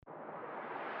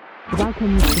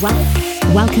Welcome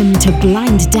to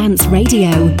Blind Dance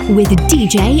Radio with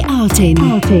DJ Artin.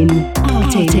 Artin.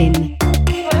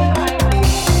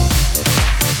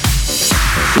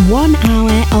 1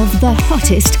 hour of the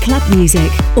hottest club music,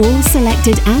 all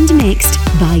selected and mixed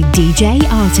by DJ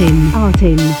Artin.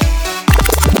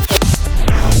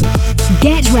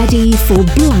 Get ready for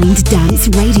Blind Dance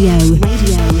Radio.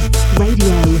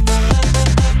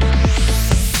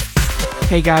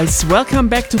 Hey guys, welcome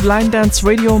back to Blind Dance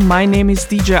Radio. My name is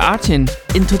DJ Artin.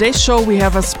 In today's show we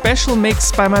have a special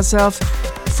mix by myself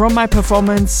from my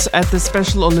performance at the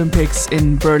Special Olympics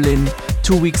in Berlin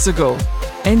 2 weeks ago.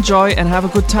 Enjoy and have a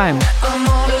good time.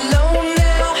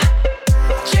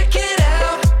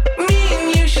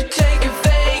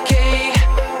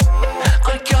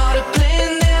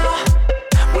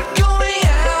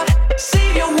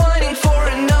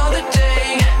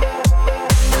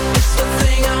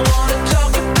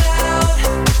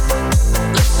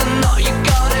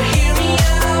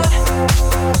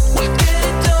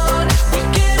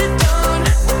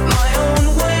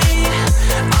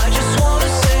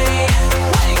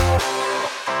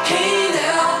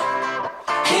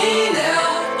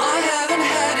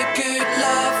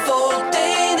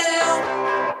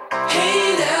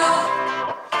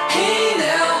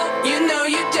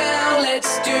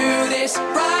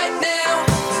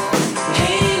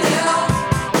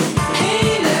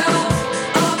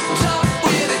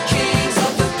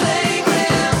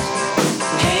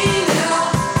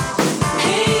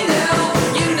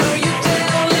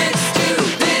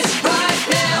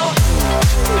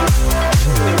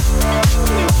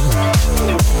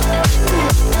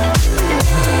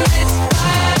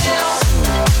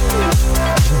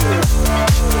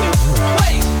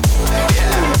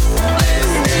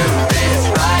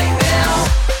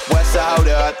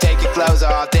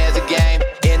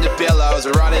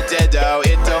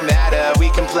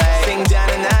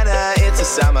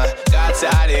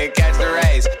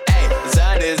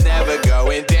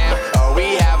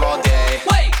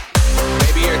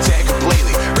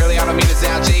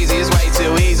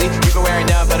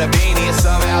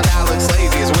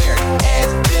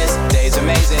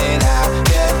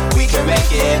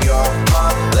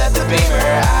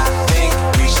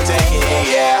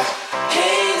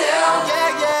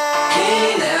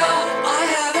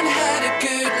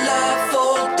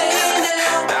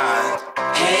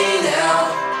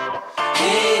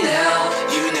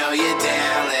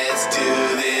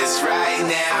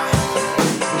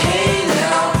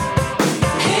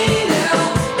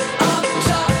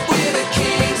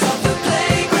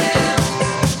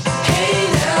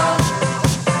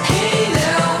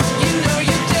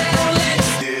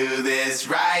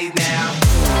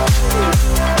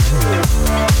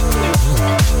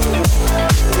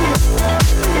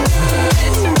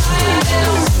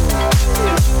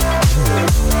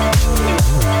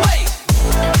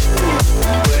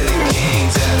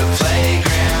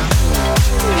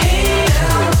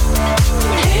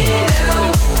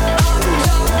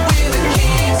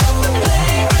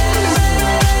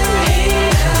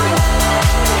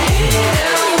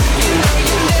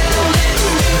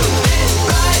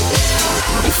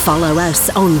 Follow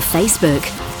us on Facebook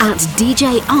at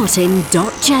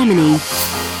djartin.germany.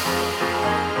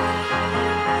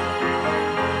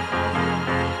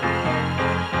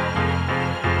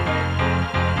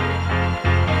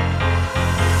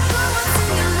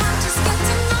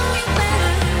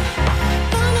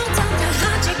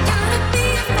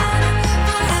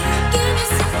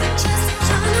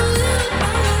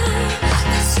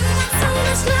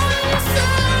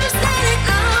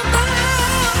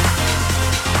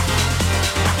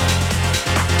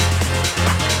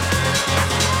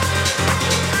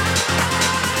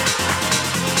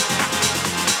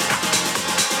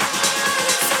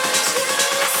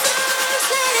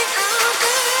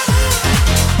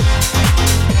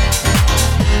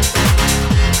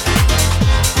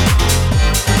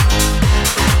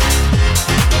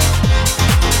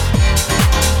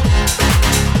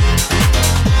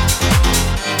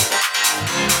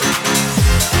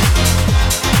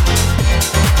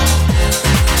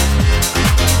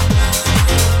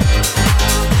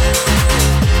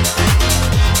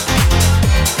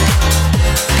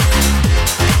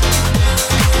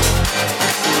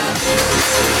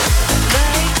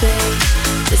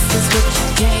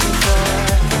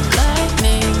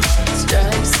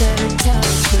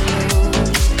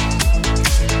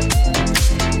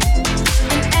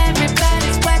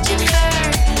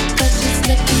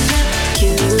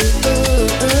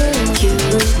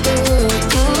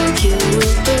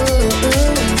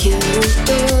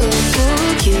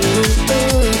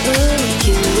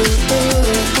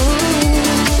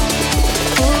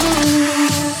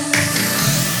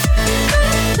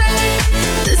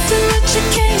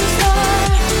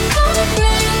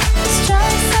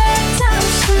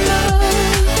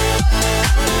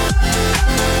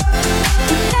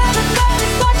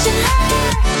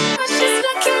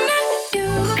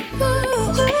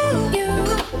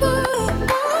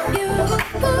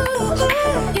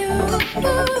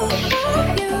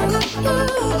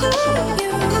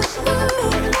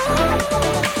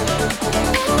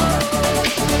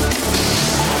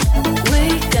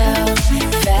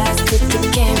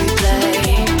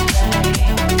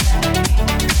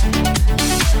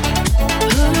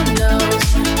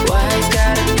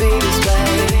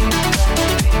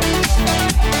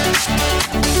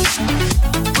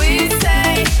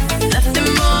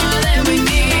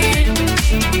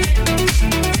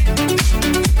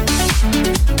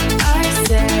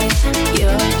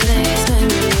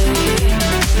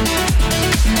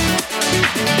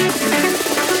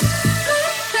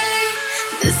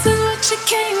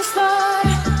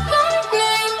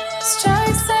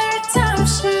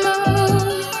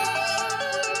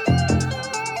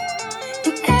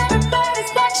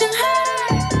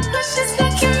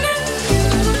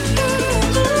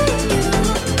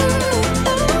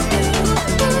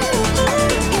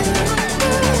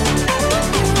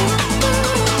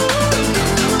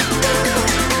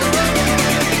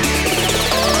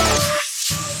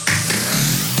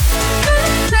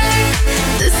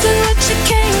 She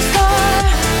came for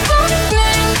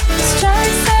morning,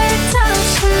 strikes every time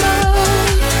she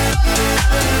moves.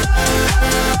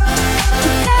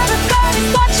 Everybody's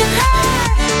watching her,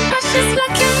 but she's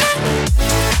looking at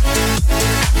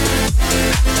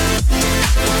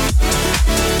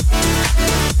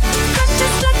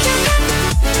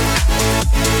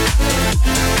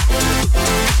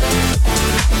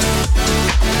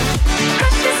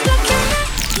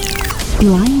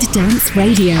Blind Dance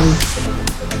Radio.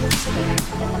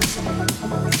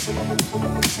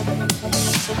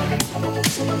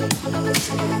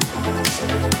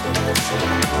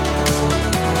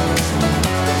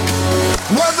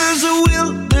 Well, there's a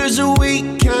will, there's a way,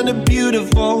 kinda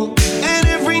beautiful. And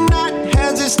every night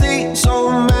has its day,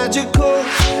 so magical.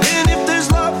 And if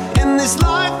there's love in this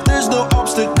life, there's no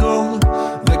obstacle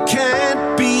that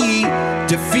can't be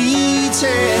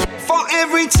defeated. For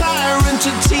every tyrant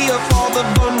to tear for the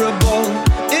vulnerable.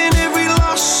 In every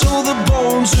loss, so the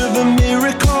bones of a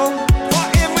miracle. For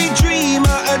every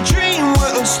dreamer, a dream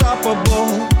we're unstoppable.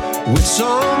 With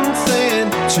something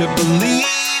to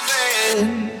believe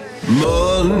in.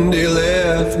 Monday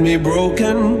left me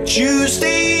broken.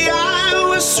 Tuesday I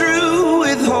was through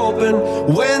with hoping.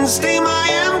 Wednesday my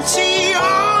empty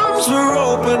arms were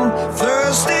open.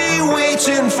 Thursday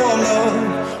waiting for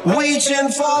love, waiting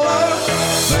for love.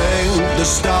 Thank the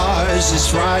stars it's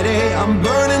Friday. I'm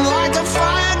burning like a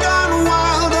fire gone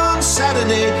wild on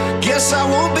Saturday. Guess I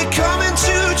won't be coming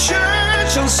to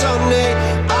church on Sunday.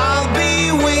 I'll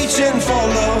be waiting for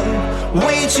love,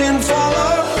 waiting for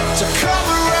love to come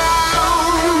around.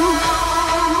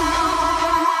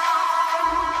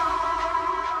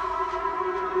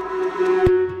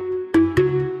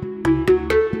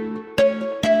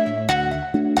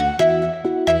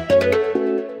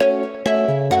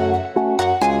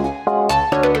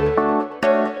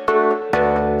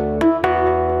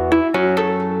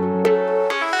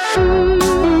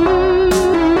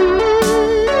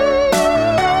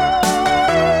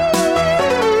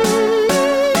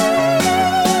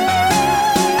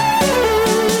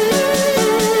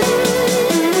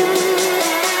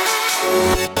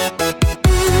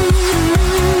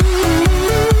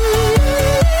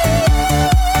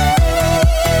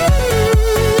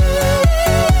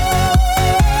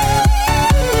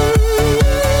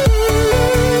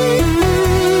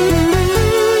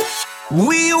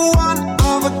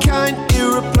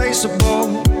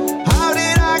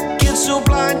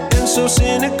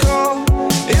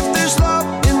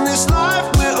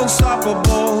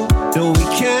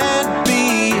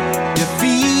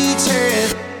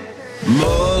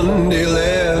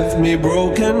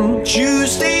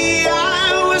 Tuesday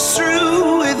I was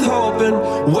through with hoping.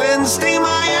 Wednesday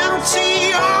my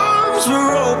empty arms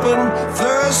were open.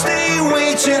 Thursday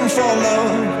waiting for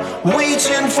love,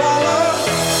 waiting for love.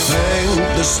 Thank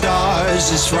the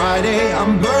stars it's Friday.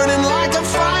 I'm burning like a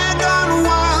fire gone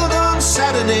wild on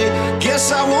Saturday.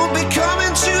 Guess I won't be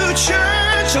coming to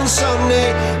church on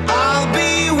Sunday. I'll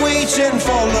be waiting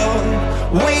for love,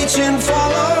 waiting for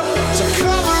love to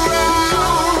come around.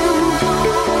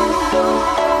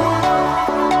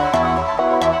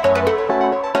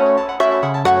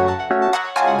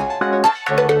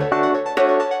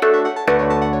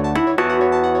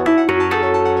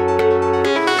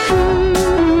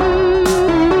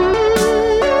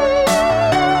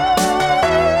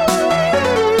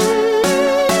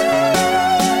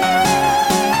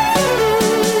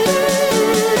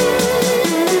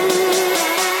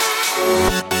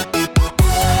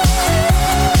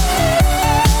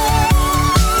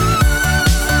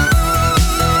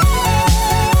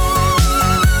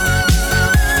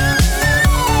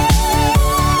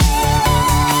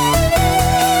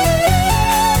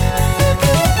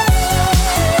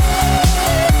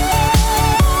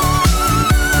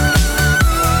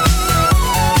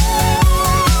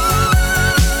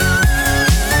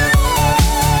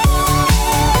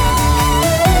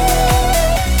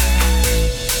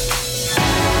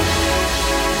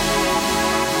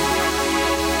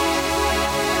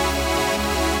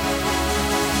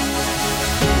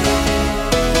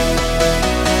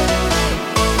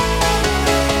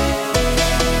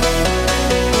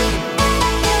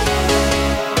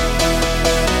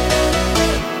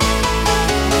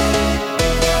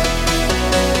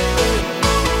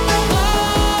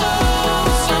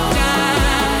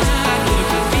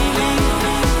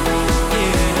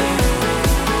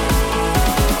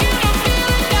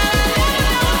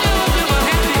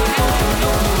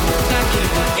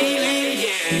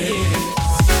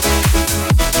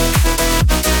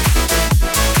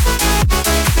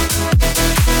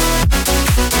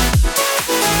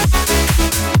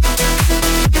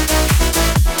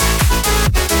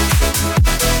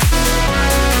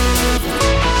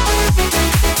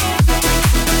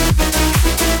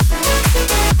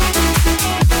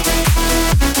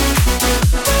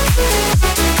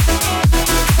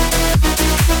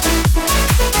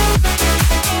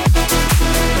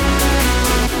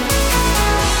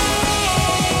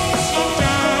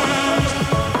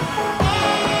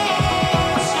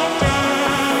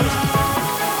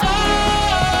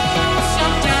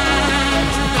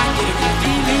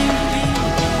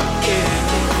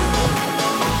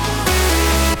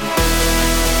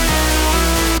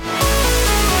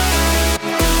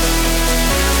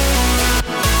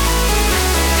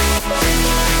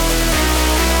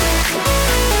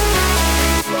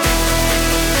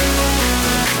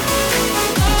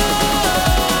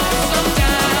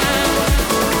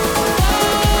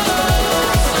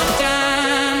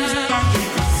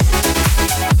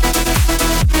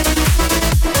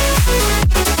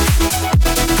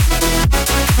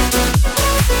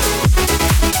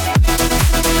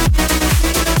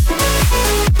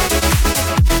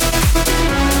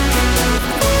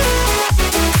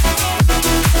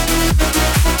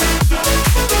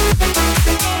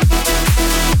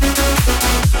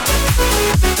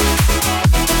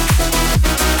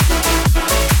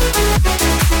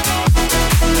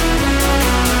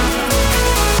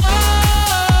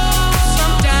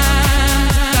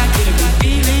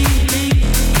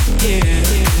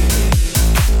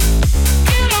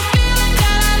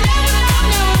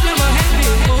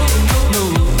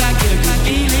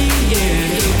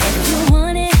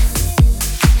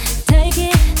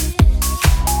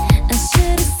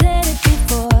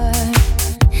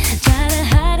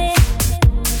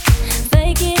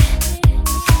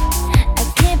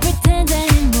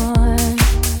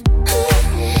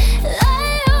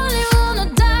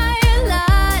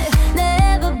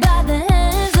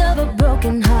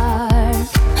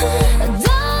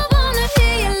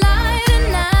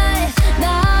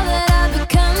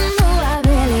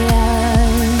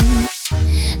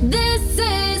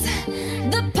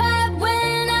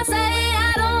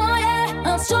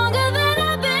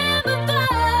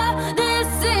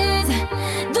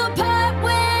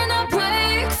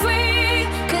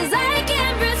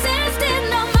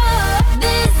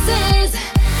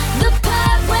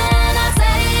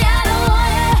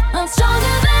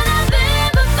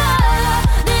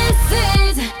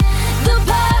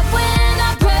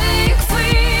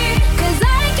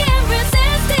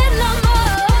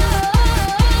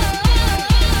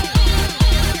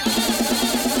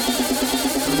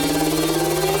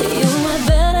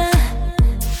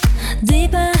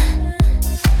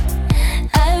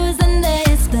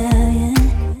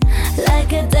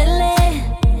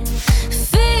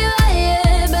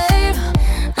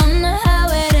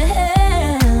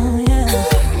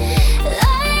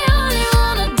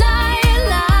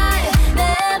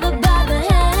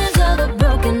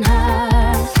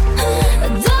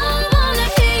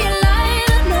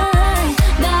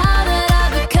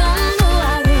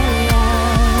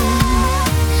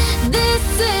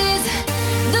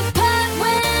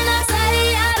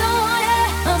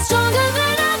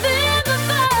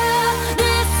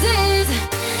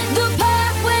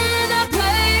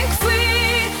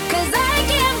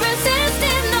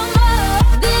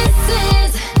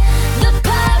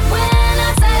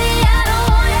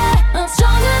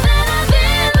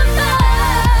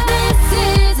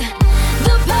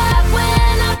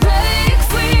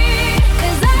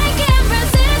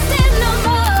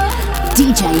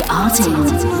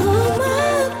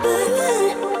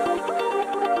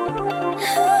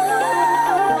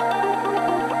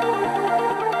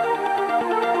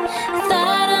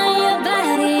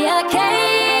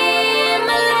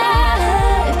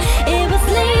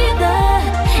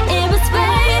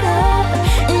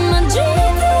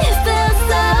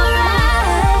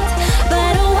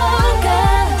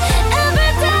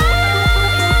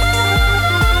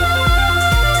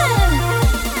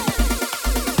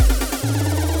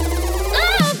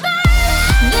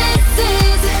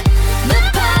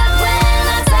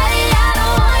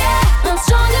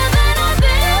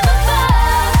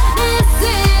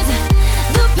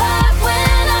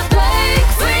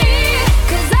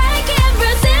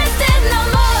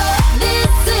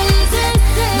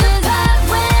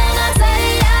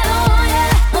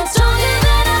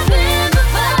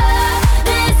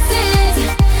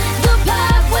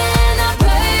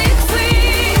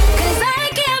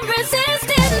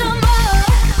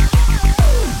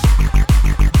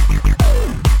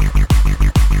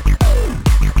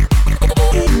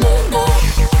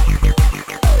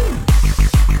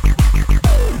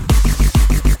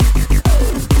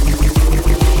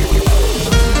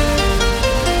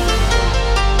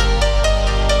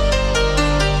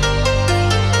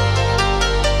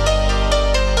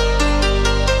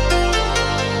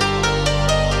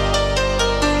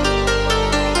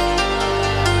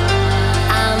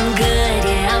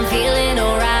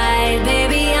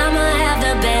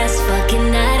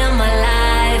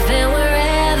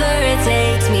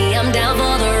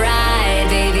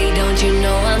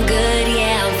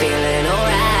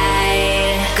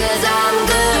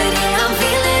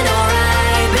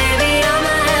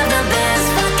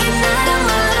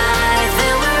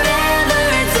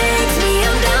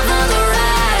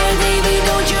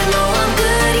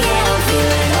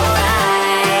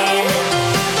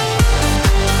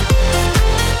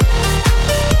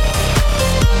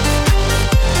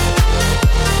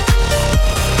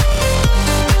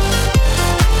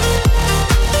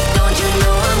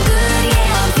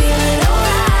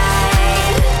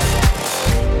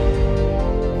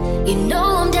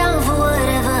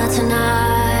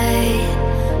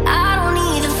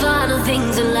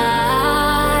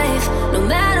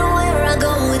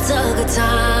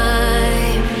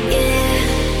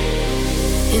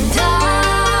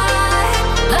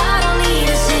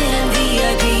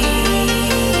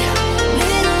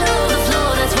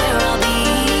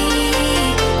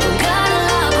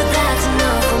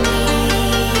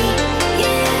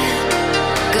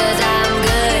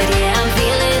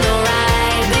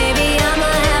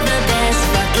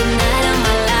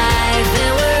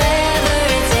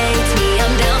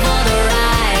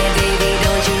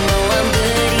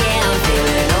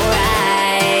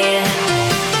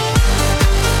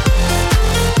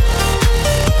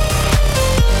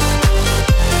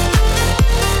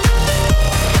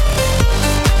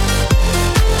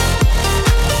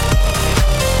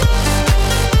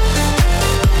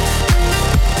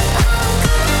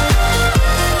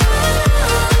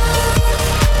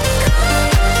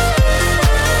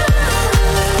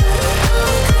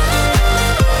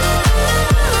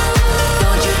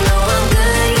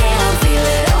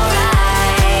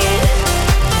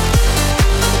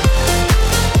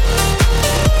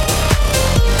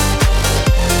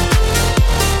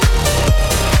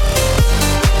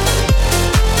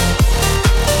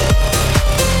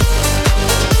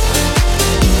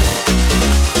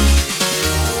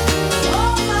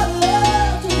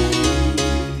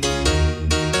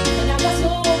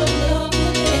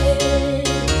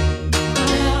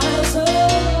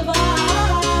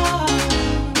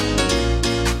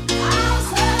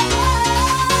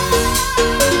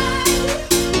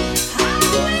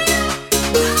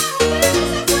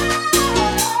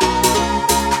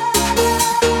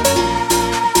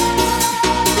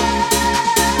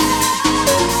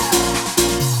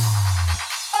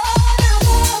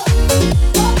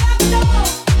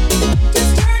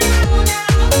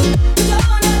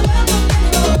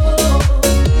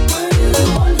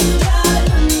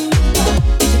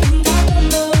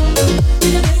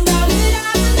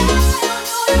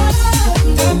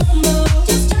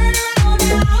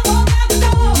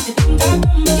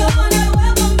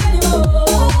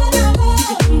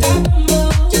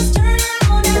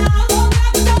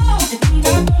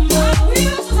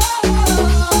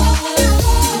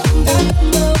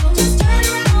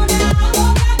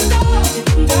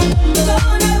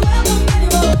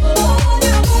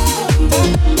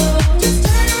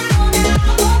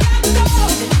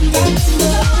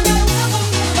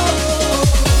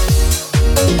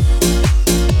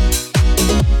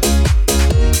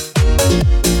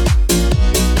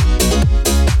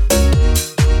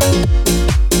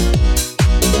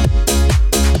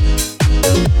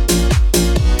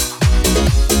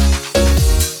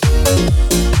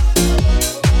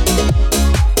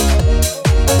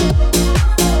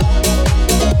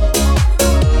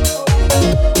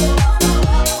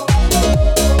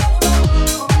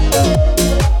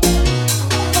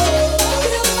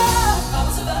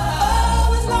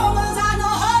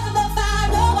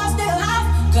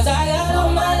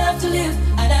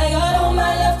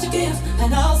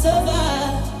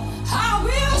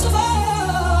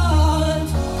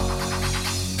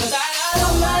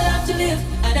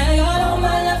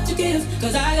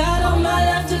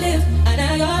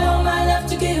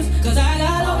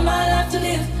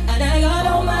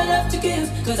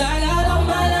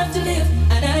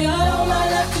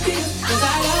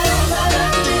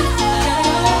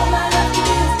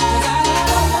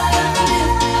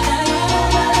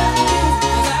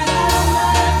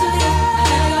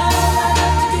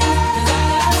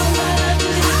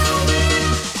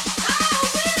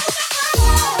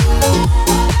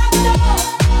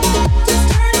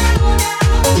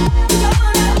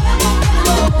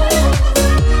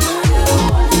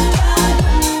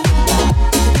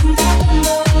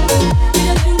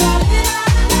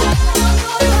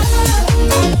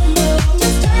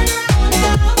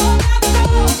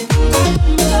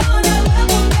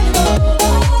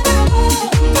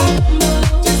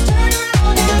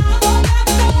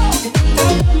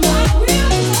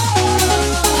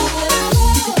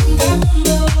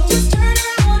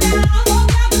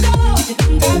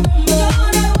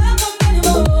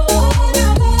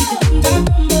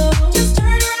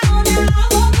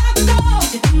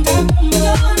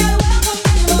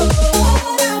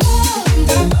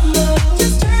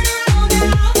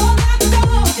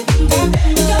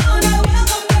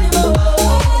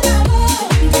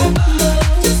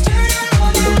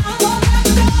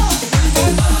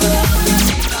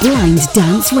 Blind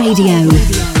Dance Radio.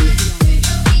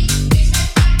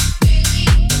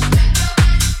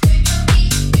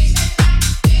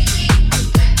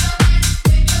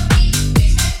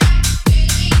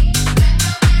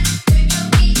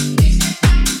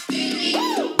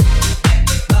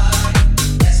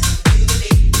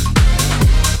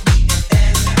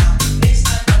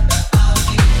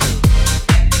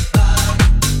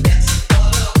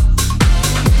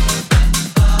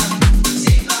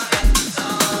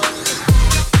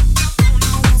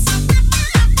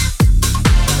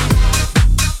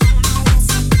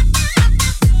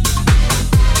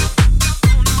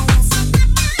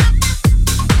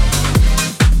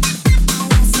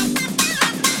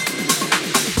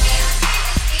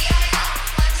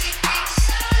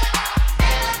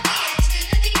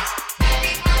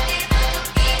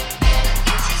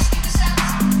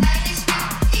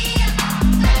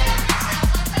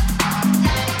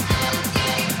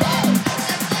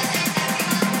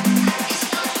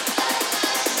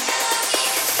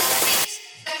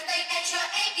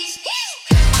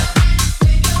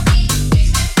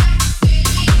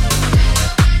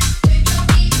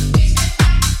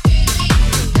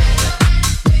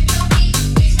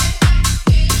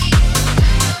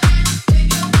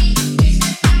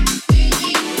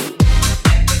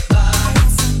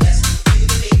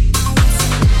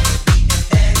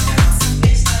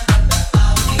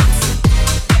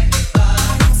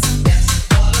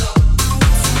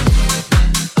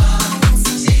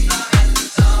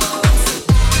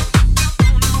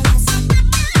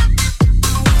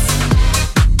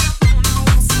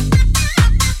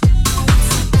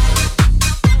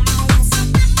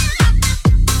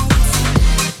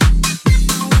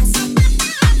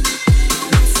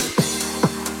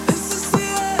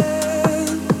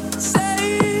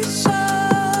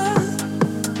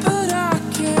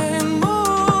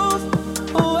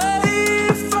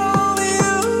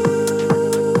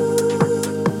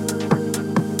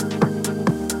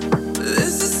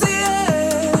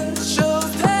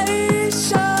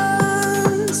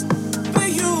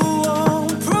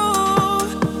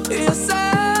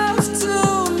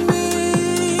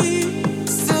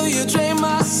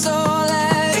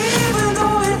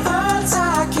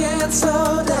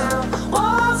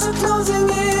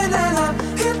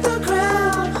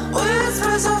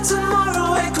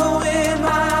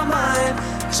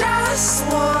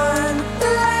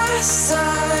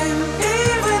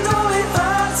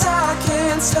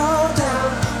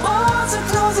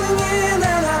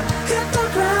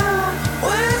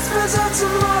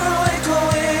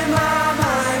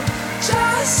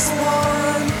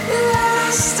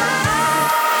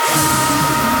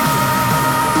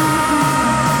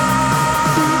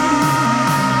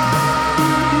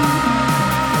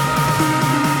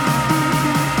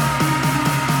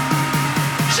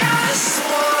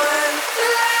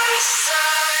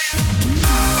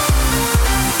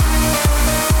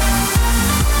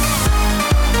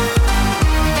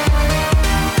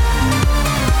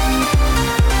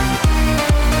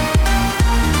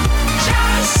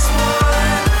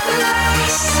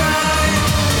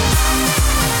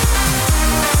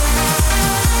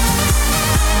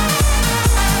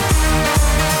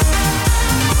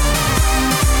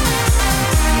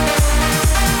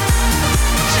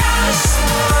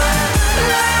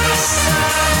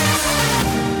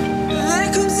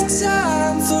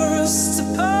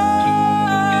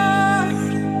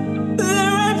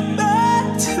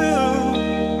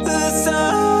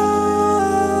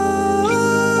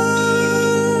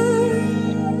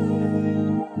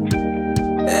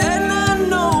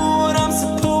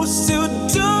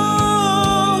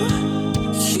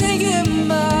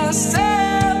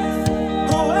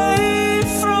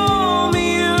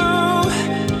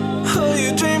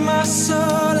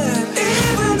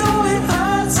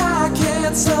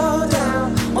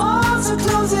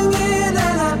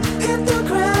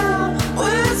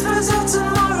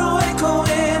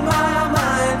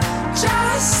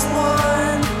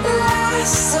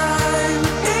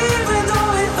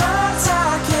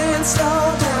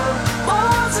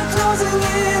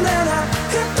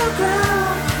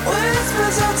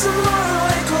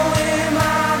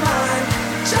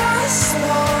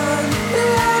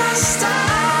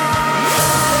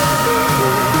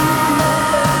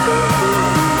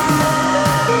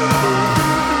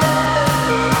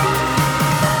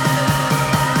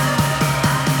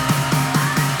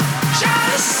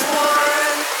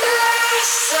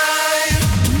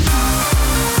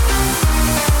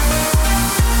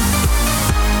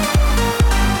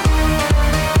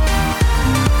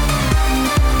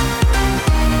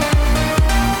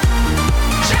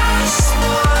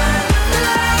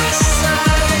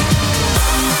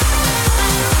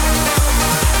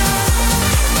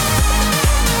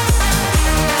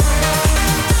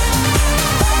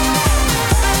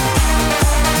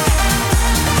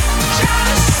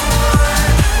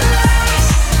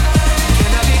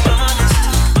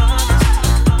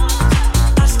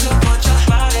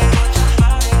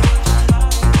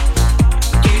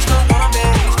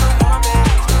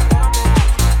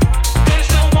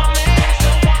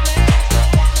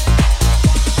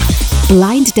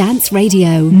 Blind Dance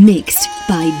Radio, mixed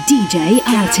by DJ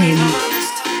Artin.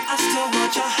 I still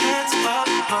want your hands up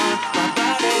on my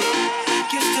body.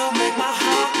 You still make my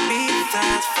heart beat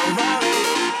fast. Ferrari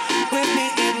with me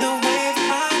in the wave,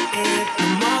 right in the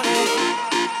morning.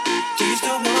 Do you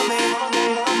still want me?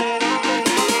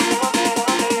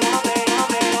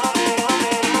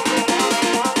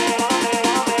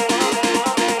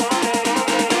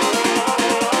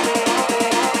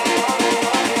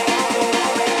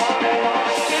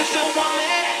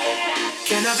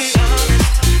 Can I be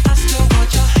honest? I still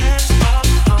want your hands up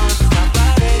on my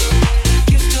body.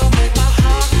 You still make my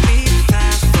heart beat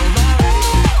fast. Ferrari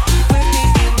with me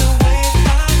in the wave,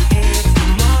 right in the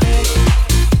morning.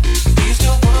 Do you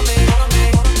still want me?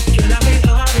 Can I be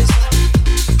honest?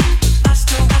 I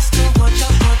still want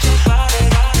your body.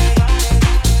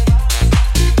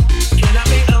 Can I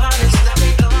be honest?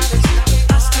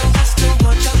 I still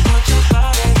want your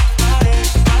body.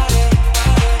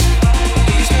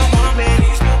 Do you still want me? Do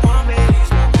you still want me?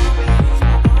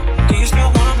 Do you still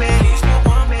want me?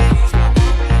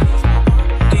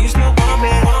 Do you still want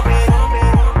me?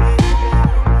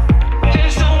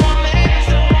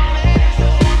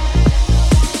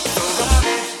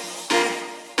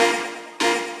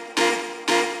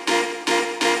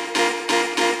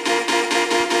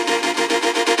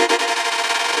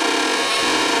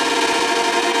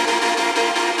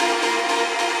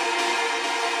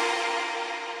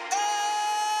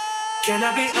 Can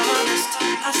I be honest?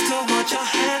 I still want your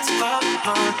hands up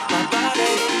on my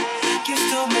body. You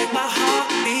still make my heart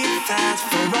beat fast.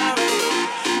 Ferrari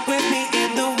with me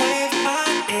in the wave,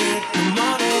 right in the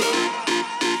morning.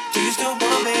 Do you still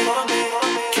want me?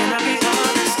 Can I be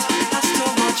honest? I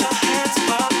still want your hands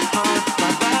up on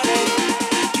my body.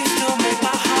 You still make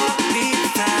my heart beat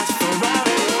fast.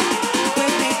 Ferrari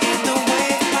with me in the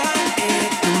wave, right in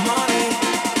the morning.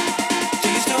 Do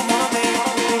you still want me?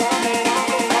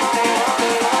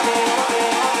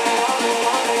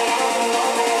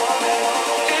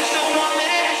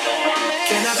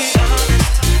 Can I be honest?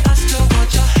 I still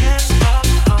want your hands up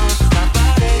on my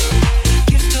body.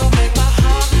 You still make my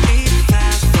heart beat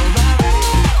fast. Ferrari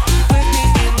with me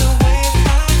in the wave,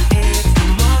 right in the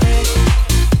morning.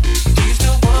 Do you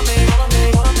still want me?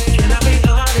 Can I be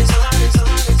honest?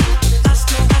 I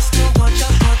still want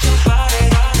your body.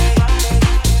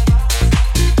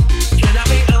 Can I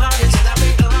be honest?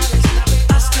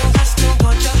 I still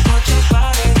want your body.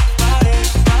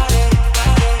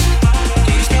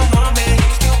 Do you still want me? Do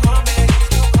you still want me?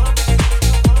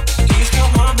 Do you still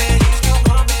want me?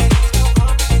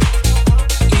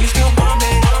 Do you still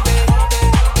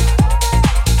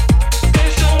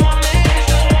want me?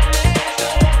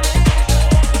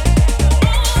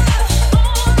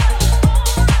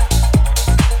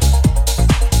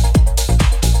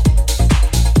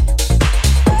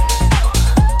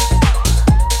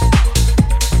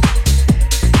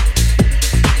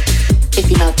 If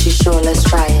you're not too sure, let's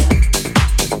try it.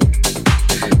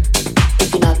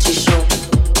 If you're not too sure,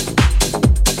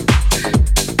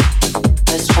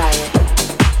 let's try it.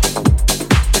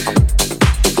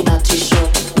 If you're not too sure,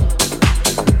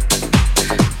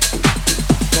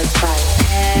 let's try it.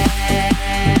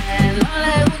 No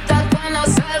le gusta cuando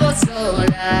salgo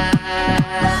sola.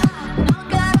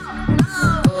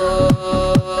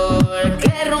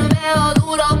 Porque rumbeo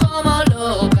duro como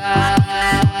loca.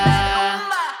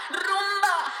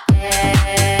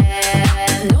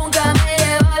 Nunca me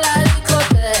lleva a la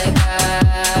discoteca.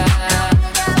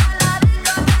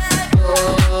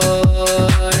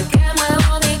 Porque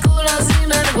muevo mi culo sin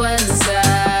vergüenza.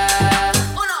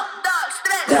 1, 2,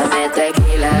 3. Dame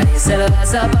tequila y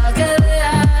cerveza pa' que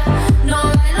vea. No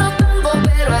bailo tango,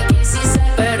 pero aquí sí se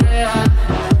perrea.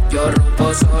 Yo rompo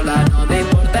sola, no me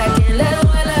importa quién le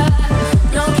duela.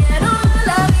 No quiero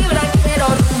mala vibra, quiero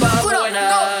rumba buena. 1,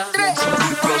 2, 3.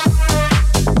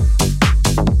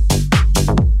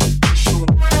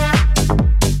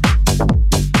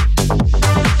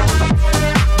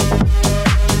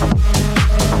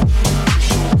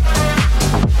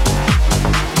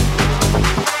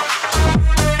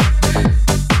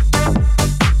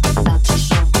 Not too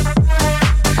sure.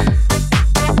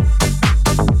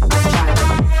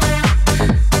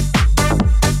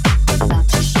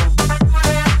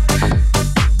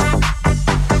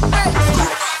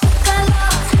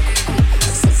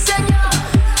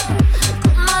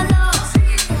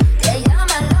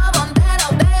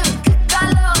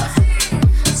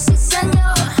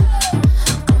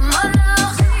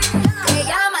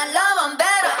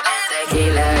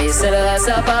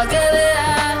 cerveza pa' que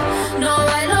vea. No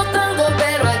bailo tango,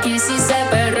 pero aquí sí se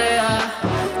perrea.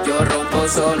 Yo rompo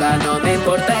sola, no me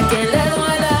importa quién le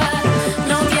duela.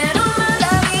 No quiero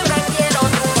mala vibra, quiero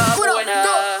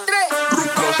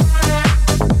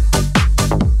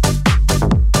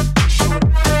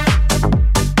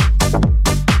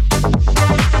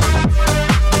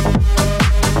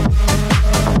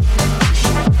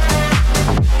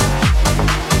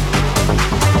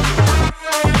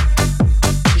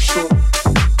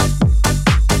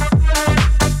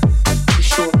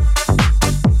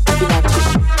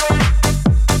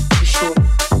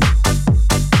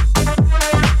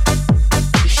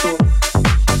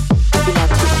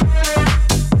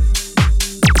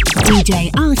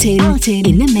DJ Artin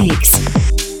in the mix.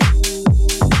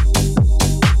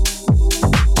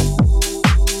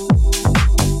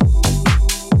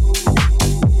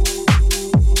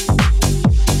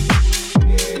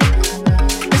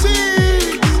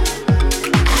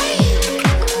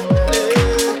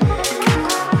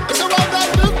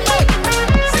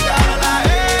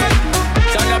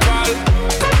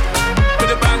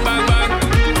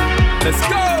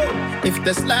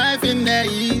 There's life in the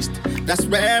east, that's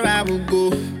where I will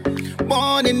go.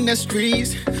 Born in the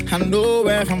streets, I know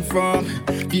where I'm from.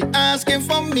 If you're asking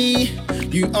for me,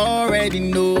 you already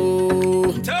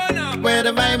know. Where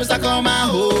the vibes I call my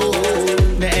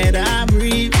home. The air that I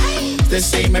breathe, the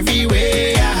same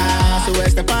everywhere. So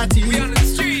where's the party? We on the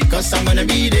street, cause I'm gonna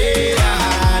be there.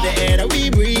 The air that we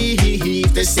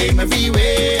breathe, the same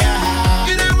everywhere.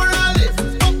 You know where I live,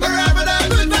 wherever that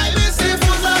good vibe is, it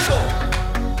feels like home.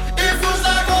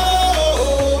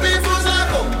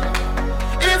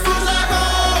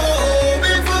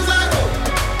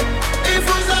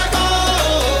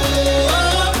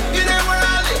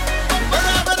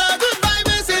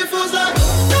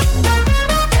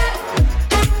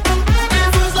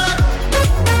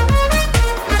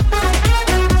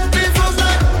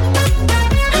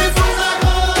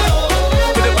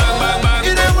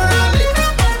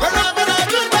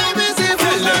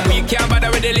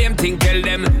 Tell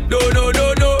them, no.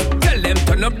 Tell them,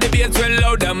 turn up the bass well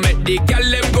loud and make the gal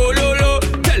them go low.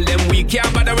 Tell them we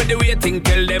can't bother with the waiting.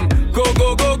 Tell them, go.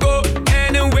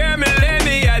 Anywhere me let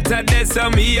me at this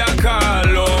on me a call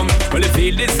home. Well, if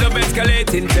feel this love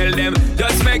escalating, tell them,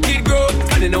 just make it grow.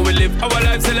 And they know we live our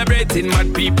life celebrating.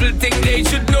 Mad people think they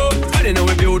should know. And they know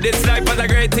we view this life as a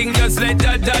great thing. Just let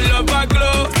that love a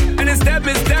glow. And a step.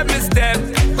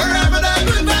 Wherever that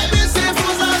good vibe is, it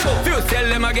feels like home. Few tell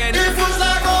them again, it feels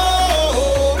like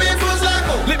home. It feels like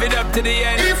home. Live it up to the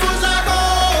end. It feels like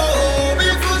home.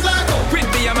 It feels like home.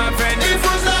 Pretty, my friend. It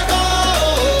feels like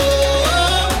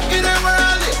home. You know where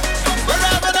I live.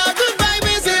 Wherever that good vibe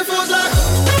is, it feels like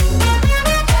home.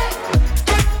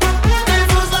 It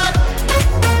feels like home.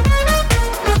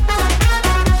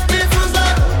 It feels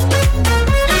like home.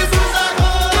 It feels like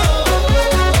home.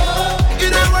 You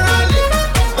know where I live.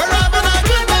 Wherever that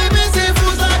good vibe is, it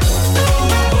feels like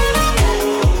home.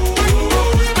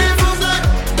 It feels like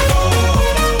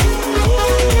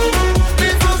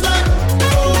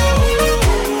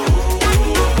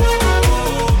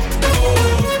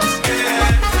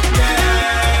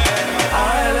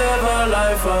I live a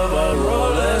life of a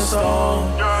rolling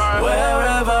stone.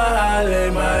 Wherever I lay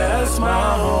my head's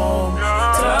my home.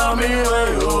 Tell me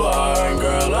where you are, and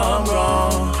girl, I'm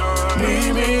gone.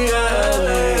 Meet me at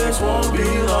LAX, won't be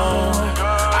long.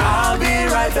 I'll be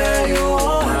right there, you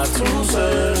won't have to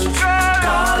search.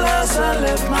 Call us and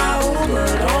lift my Uber,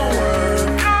 don't worry.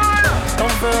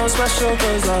 Don't feel special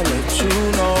cause I let you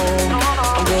know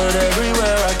I'm good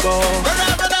everywhere I go.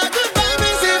 Wherever that good vibe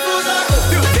is, it feels like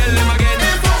home. You tell them again,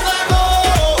 It feels like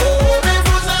home. It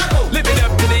feels like home. live it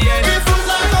up to the end. It feels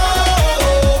like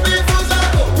home. It feels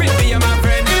like home. Pretty, my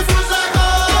friend. It feels like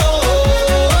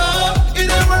home. You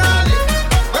know where I live.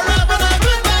 Wherever that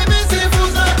good vibe is, it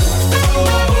feels like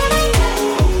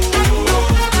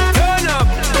Turn up.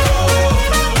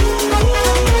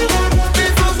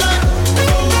 it feels like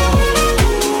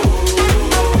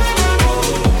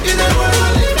you know where I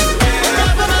live.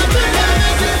 Wherever that good vibe is.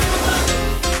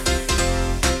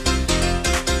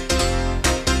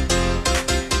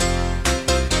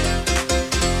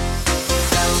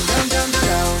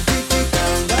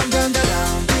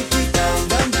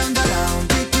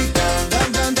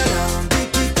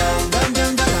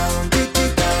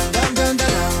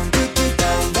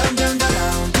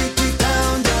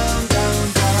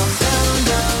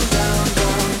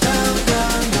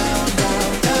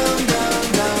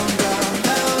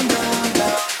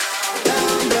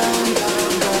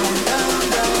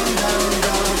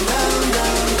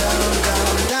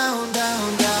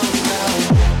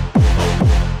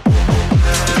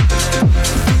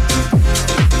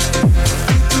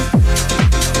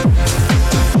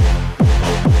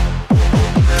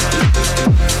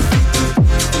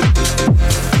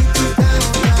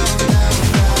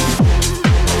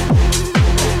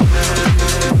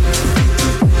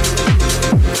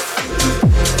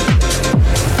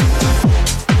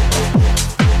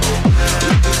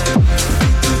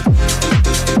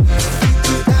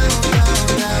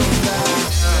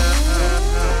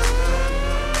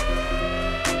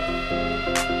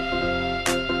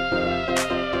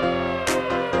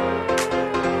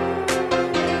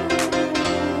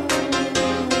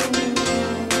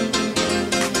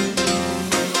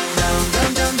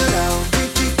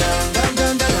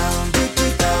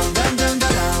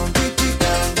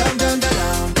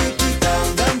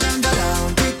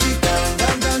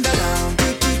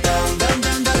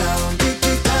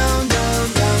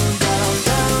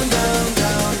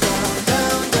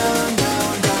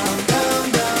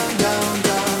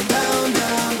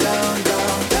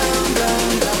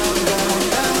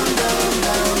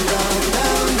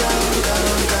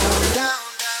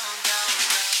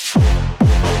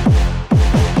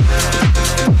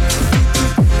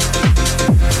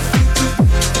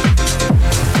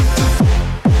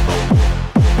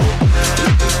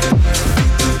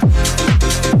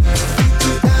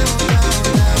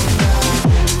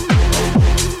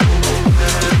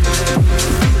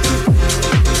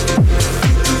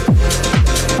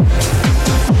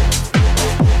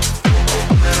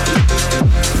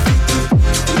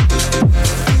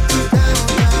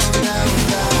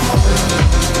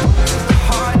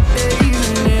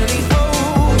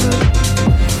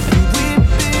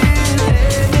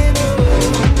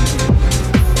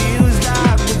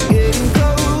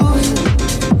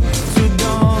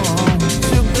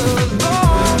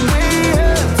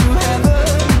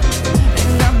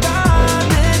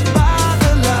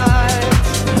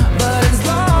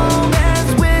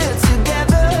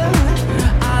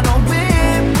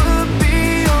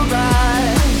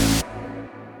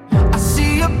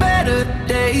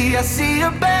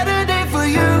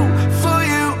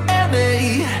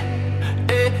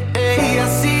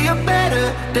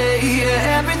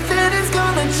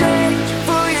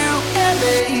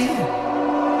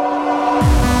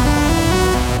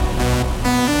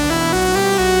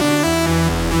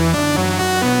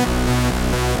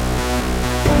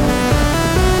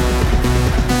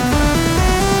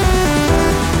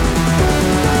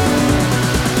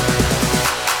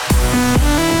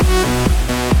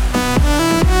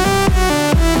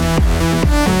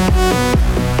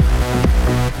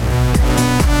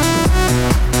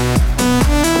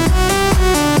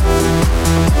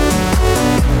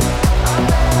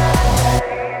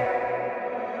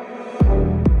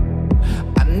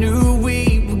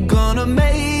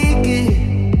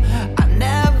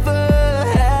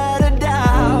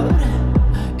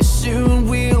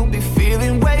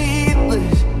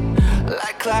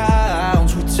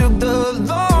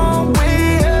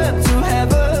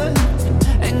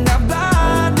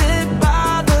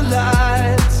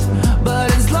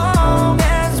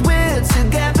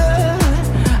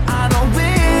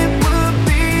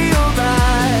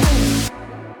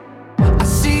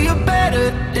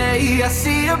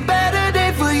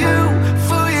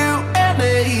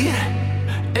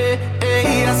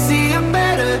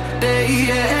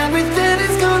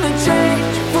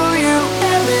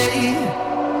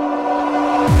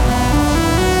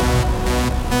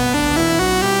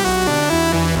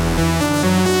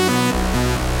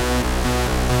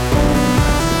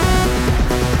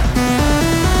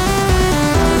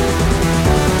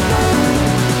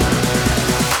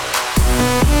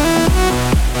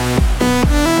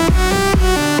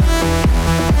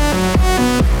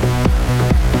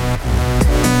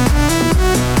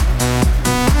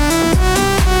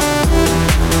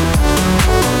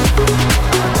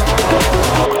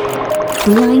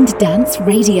 Blind Dance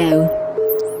Radio.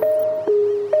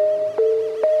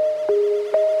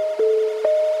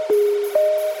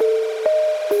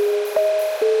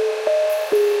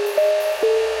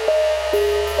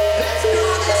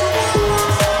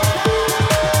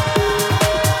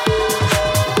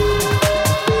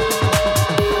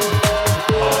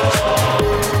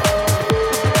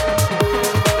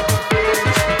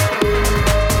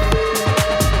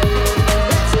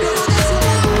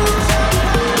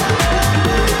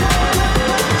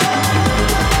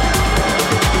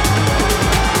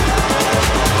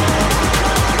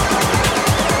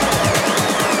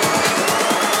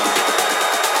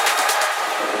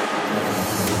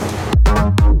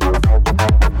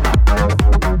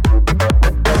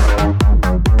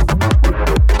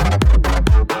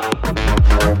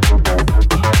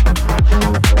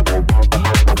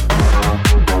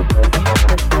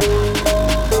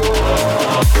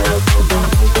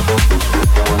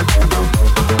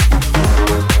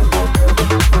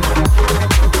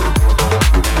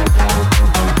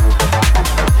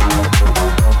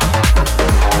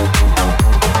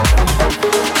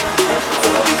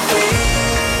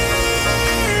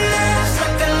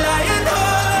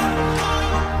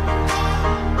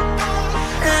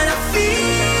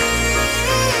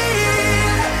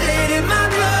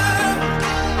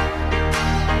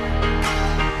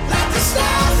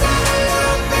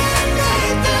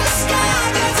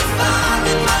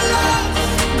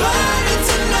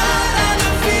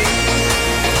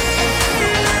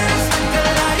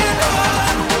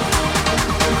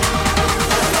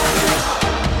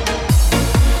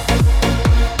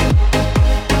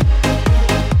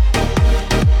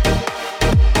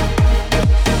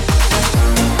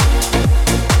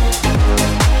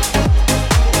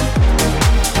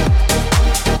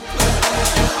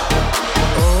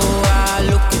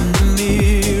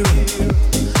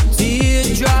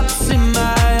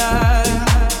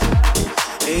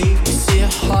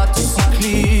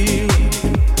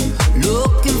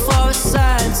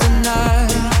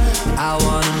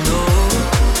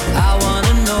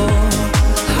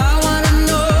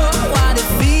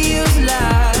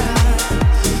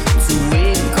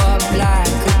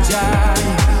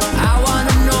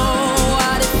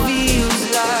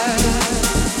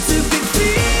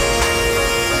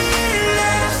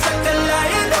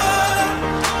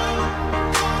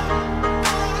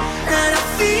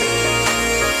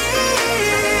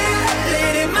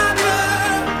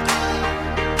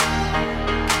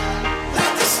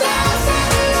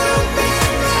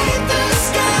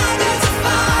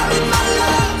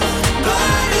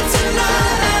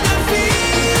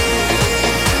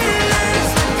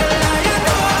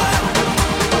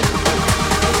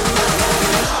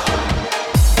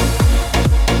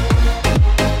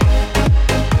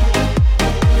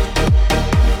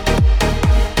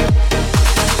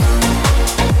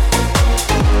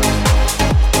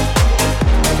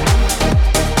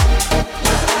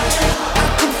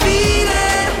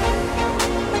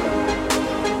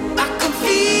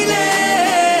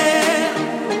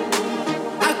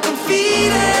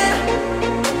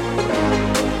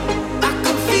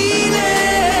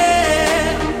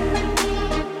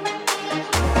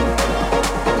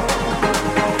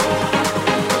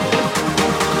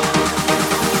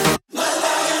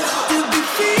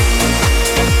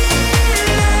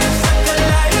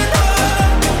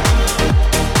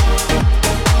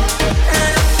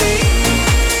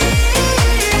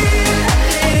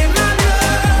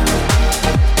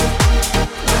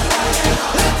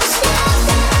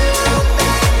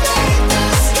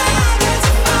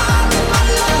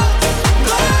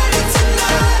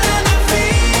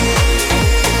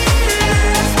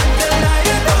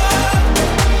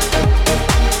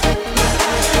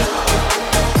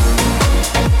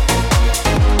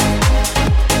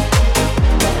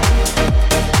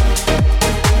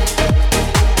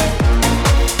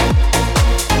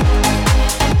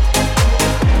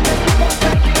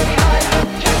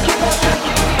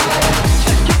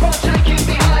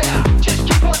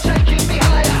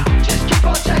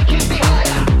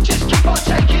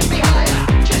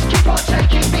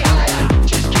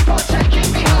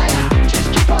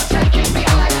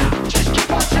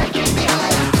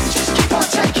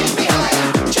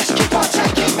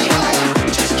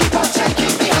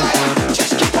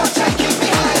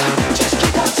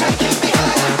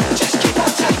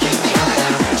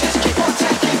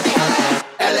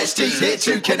 here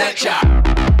to connect ya.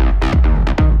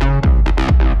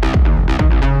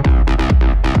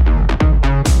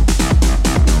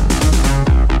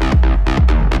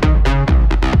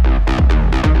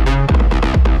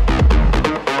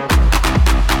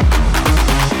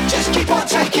 Just keep on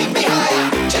taking me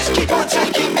higher. Just keep on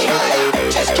taking me higher.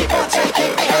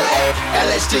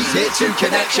 to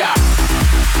connect ya.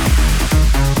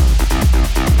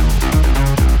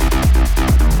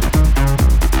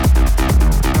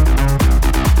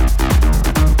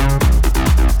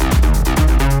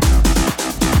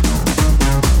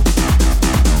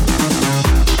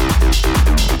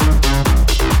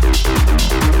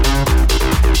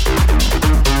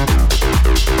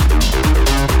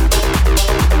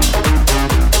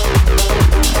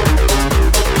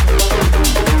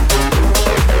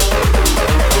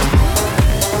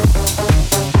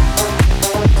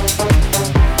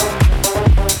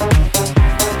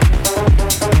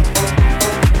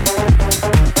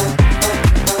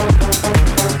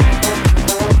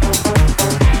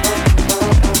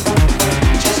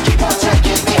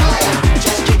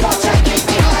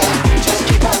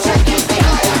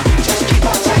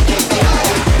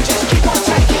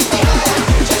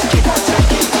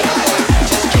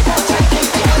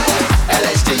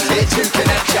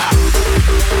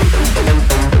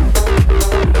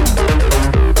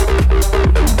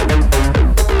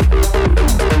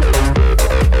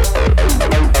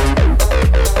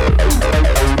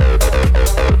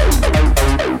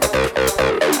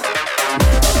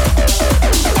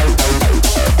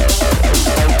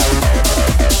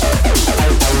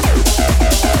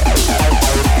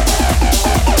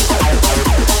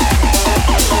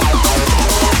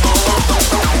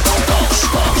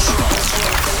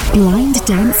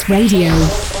 Dance Radio.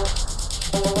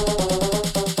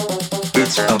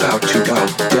 It's about to go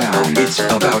down. It's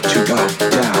about to go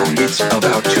down. It's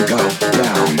about to go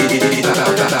down.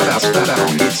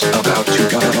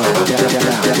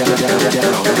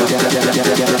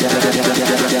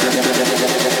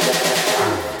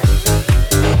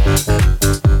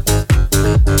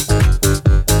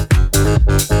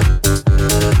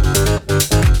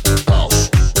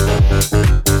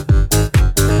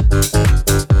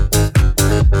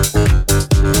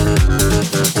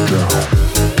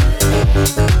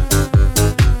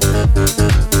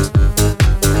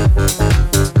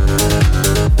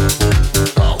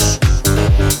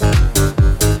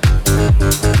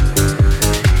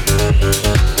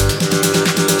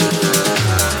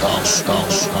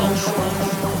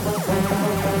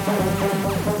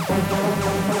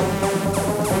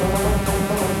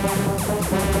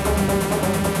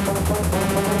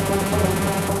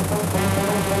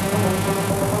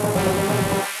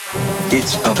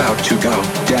 It's about to go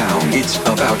down. It's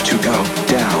about to go It's about to go down. It's about to go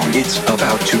down. It's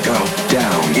about to go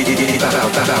down.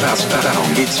 It's about to go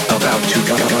down. It's about to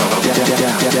go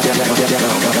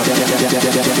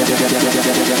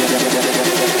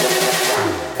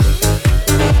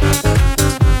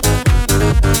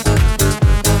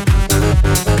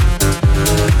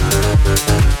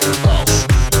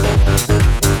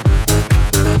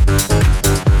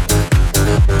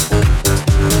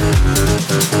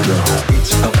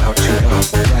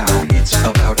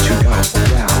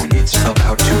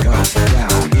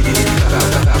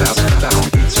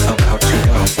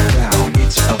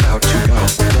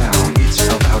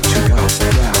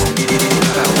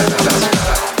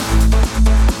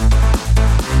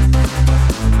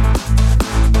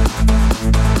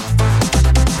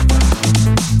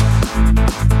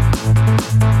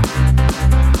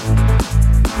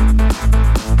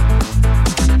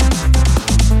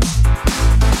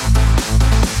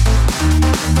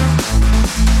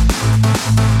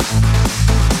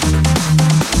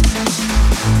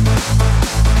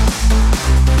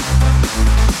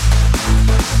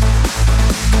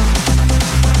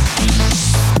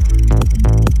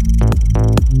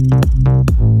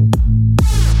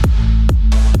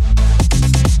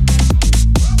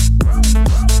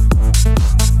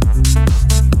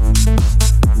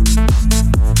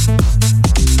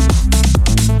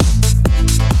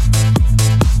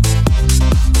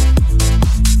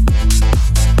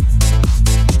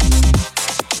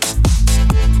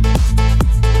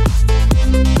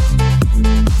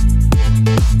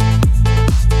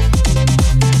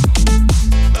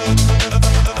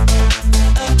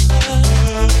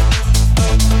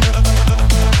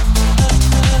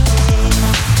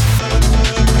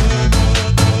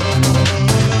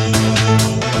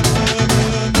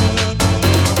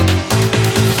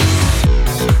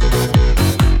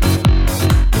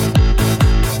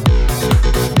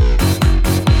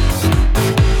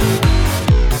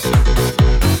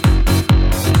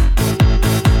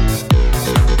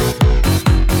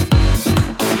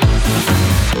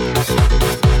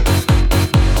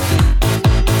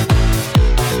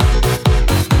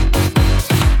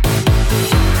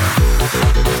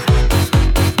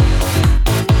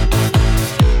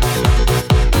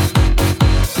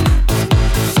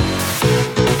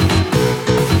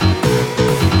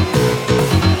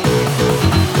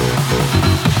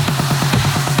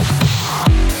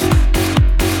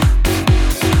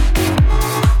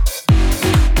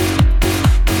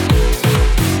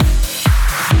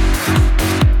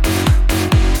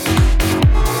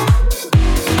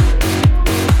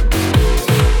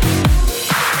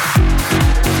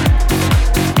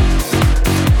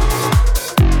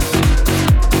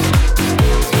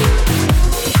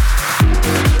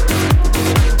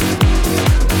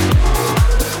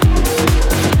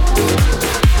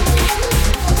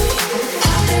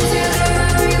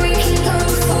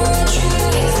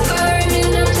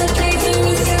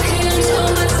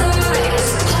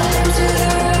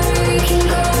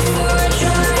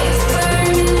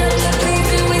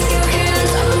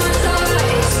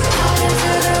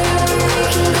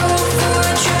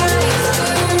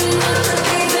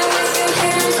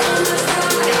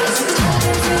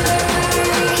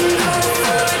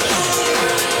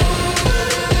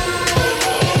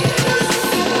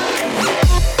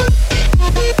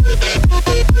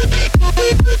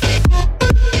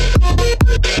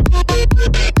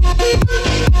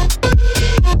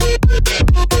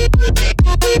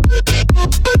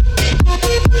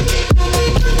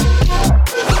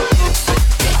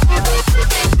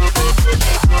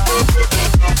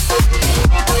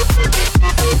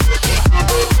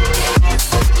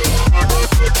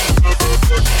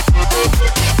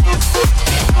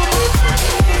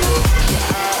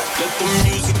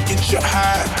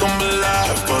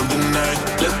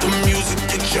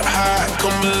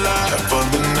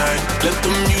Let the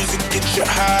music get you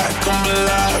high, come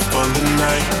alive for the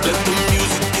night. Let the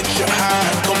music get you high,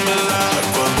 come alive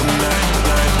for the night.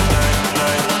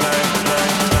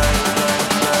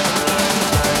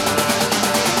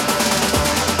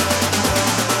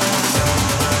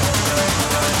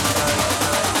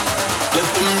 Let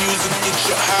the music get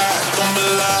you high, come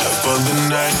alive for the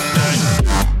night.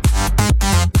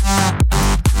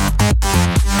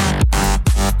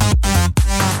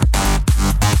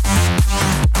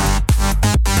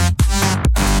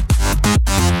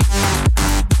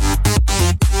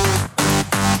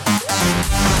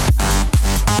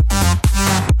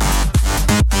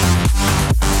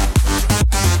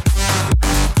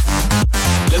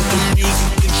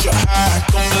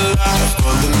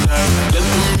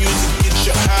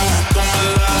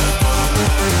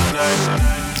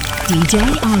 DJ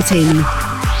Artin.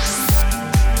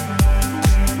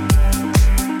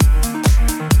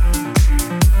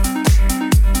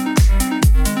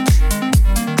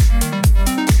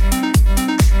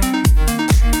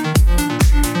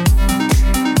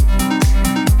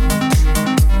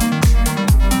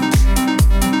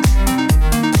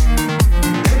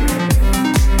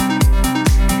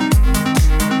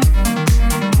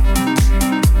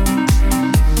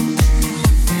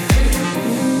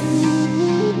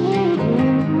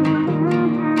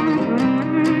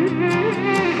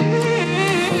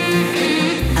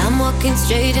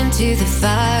 Straight into the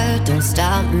fire, don't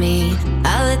stop me.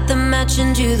 I lit the match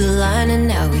and drew the line, and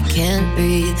now we can't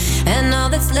breathe. And all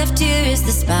that's left here is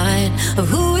the spine of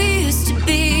who we used to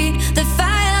be, the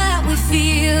fire that we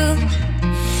feel.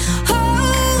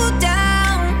 Hold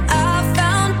down our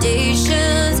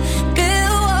foundations,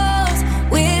 build walls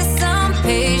with some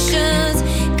patience.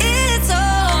 It's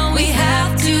all we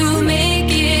have to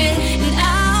make it, and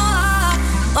I'll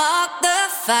walk the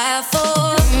fire for.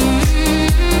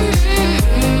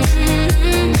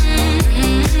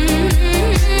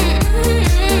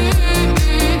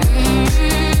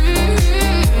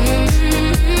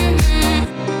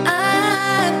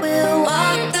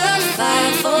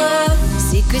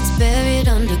 Buried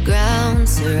underground,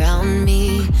 surround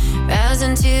me.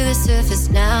 Rising to the surface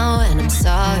now, and I'm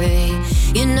sorry.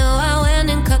 You know I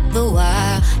went and cut the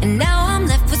wire, and now